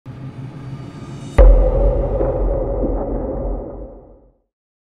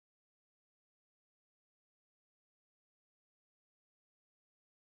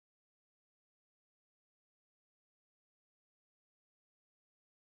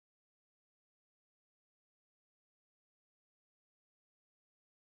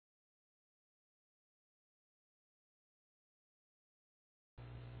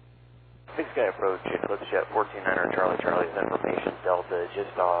Big Sky approach, Eclipse Jet 149er Charlie Charlie's information Delta just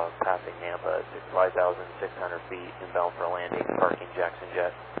passing Nampa at 5,600 feet inbound for landing, parking Jackson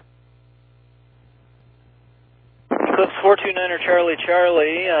Jet. Eclipse 429er Charlie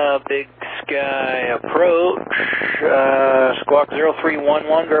Charlie, Big Sky approach, squawk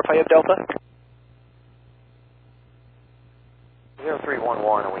 0311, verify you have Delta.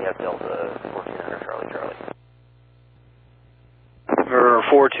 0311 and we have Delta 149er Charlie Charlie.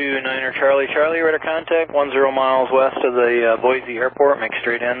 429er Charlie Charlie, radar contact 10 miles west of the Boise Airport, make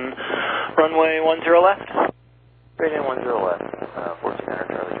straight in, runway 10 left. Straight in 10 left, 149er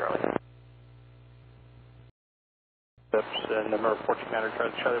Charlie Charlie. That's number 149er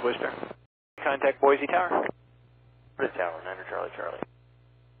Charlie Charlie, Boise Tower. Contact Boise Tower. The Tower, 9er Charlie Charlie.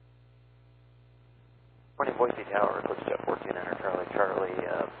 Morning Boise Tower, Eclipse Jet 149er Charlie Charlie,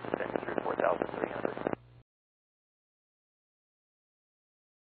 descending through 4,300.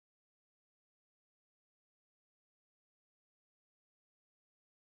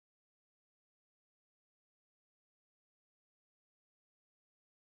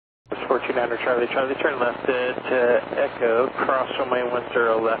 It's 149er Charlie Charlie, turn left at Echo, cross runway 10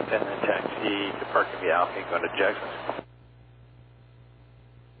 left and then taxi to Park of the Alpha, going to Jackson.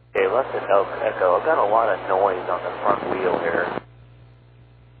 Okay, left at Echo. I've got a lot of noise on the front wheel here.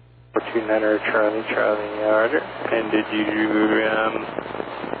 149er Charlie Charlie, Roger. And did you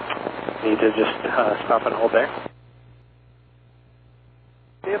need to just stop and hold there?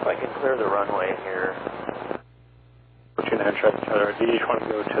 See if I can clear the runway here. 149er Charlie Charlie, do you just want to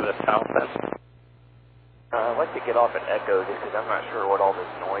go to the south then? I'd like to get off at Echo just because I'm not sure what all this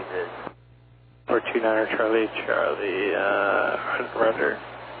noise is. 149er Charlie Charlie, Roger.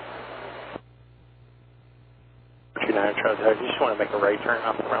 149er Charlie Charlie, do you just want to make a right turn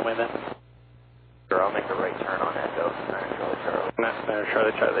off the runway then? Sure, I'll make a right turn on Echo, 9er Charlie Charlie. 9er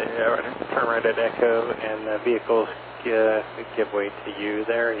Charlie Charlie, yeah, right. Turn right at Echo and the vehicles give way to you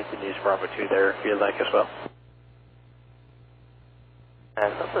there. You can use Bravo 2 there if you'd like as well.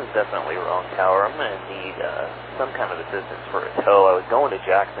 Something's definitely wrong, Tower. I'm going to need some kind of assistance for a tow. I was going to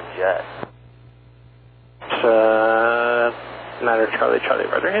Jackson Jet. It's 9er Charlie Charlie,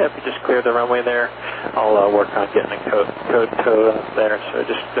 Roger. Yeah, if you just clear the runway there, I'll work on getting a code tow up there. So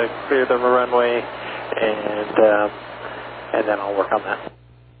just clear the runway and then I'll work on that.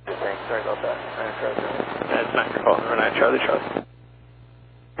 Good, thanks. Sorry about that. 9er Charlie Charlie. That's not your fault. 9er Charlie Charlie.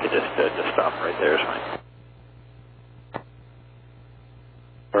 You just stop right there is fine.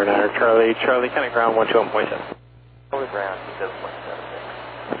 9er Charlie Charlie, kind of ground 121.7. Over ground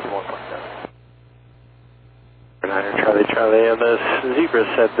 7.76. 21.7. 9er Charlie Charlie, the Zebra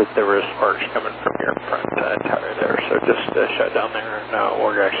said that there were sparks coming from your front tire there, so just shut down there and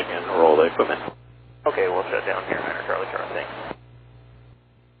we're actually going to roll the equipment. Okay, we'll shut down here, 9er Charlie Charlie, thanks.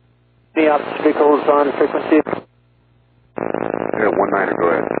 Any opposite vehicles on frequency? Yeah, 19er, go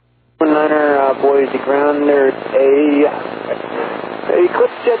ahead. 19er, Boise ground, there's a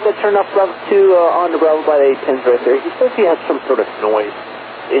Eclipse Jet that turned off Bravo 2 on the Bravo by the 810s right there. He says he has some sort of noise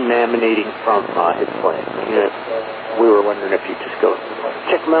emanating from his plane. We were wondering if you just go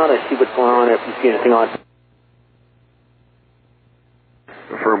check him out and see what's going on, if you see anything on.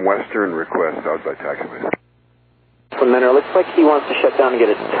 Affirm Western request out by taxiway. Looks like he wants to shut down and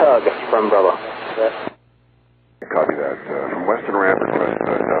get a tug from Bravo. Copy that. From Western ramp request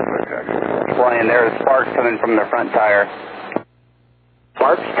out by taxiway. Flying there, sparks coming from the front tire.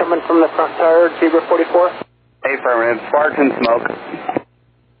 Sparks coming from the front tire, Zebra 44? Affirmative, sparks and smoke.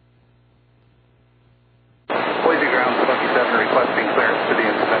 Boise ground 27 requesting clearance to the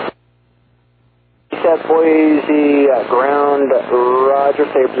incident. He said Boise ground, Roger,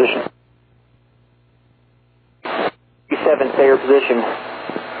 stay your position. 7, stay your position.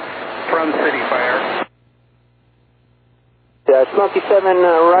 From City Fire. Smoky 7,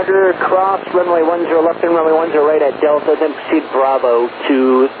 Roger, cross, runway 10 left and runway 10 right at Delta, then proceed Bravo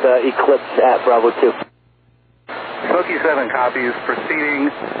to the Eclipse at Bravo 2. Smoky 7 copies, proceeding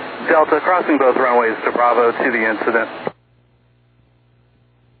Delta, crossing both runways to Bravo to the incident.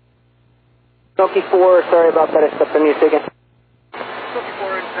 Smoky 4, sorry about that, I stepped on you again. Smoky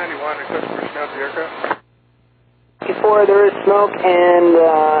 4, 91, request pushing out the aircraft. 4, there is smoke and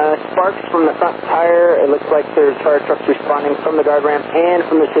sparks from the front tire. It looks like there's fire trucks responding from the guard ramp and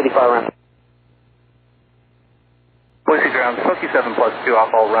from the city fire ramp. Boise ground, Smoky 7 plus 2 off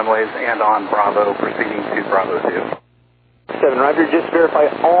all runways and on Bravo, proceeding to Bravo 2. 7, Roger, just verify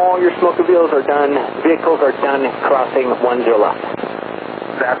all your smoke reveals are done, vehicles are done crossing 10 left.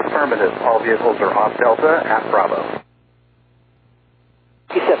 That's affirmative. All vehicles are off Delta at Bravo.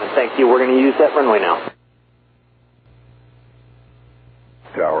 7, thank you. We're going to use that runway now.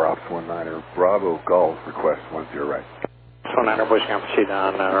 Tower, Office 19er, Bravo Golf, request 10 right. 19er, Boise Ground, proceed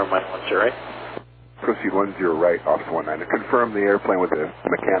on runway 10 right. Proceed 10 right, Office 19er. Confirm the airplane with the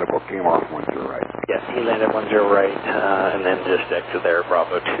mechanical came off 10 right. Yes, he landed 10 right, and then just exit there,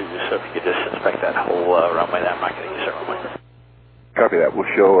 Bravo 2. So if you could just inspect that whole runway, I'm not going to use that runway. Copy that. We'll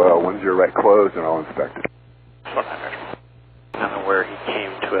show 10 right closed, and I'll inspect it. 19er. I don't know where he came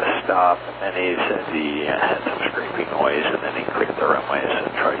to a stop, and then he said he had some scraping noise, and then he cleared the runway, so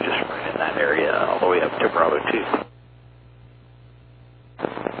try just right in that area all the way up to Bravo 2.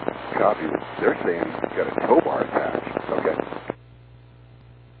 Copy. They're saying he's got a Towbar attached. Okay.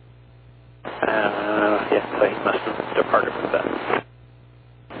 Yeah, so he must have departed with that.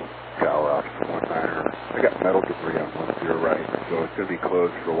 Tower, Office 19er. I got metal debris on 10 right, so it's going to be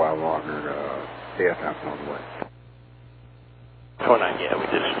closed for a while longer. AFM's on the way. 29, yeah, we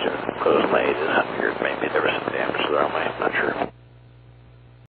just closed late. I figured maybe there was some damage to the runway, I'm not sure.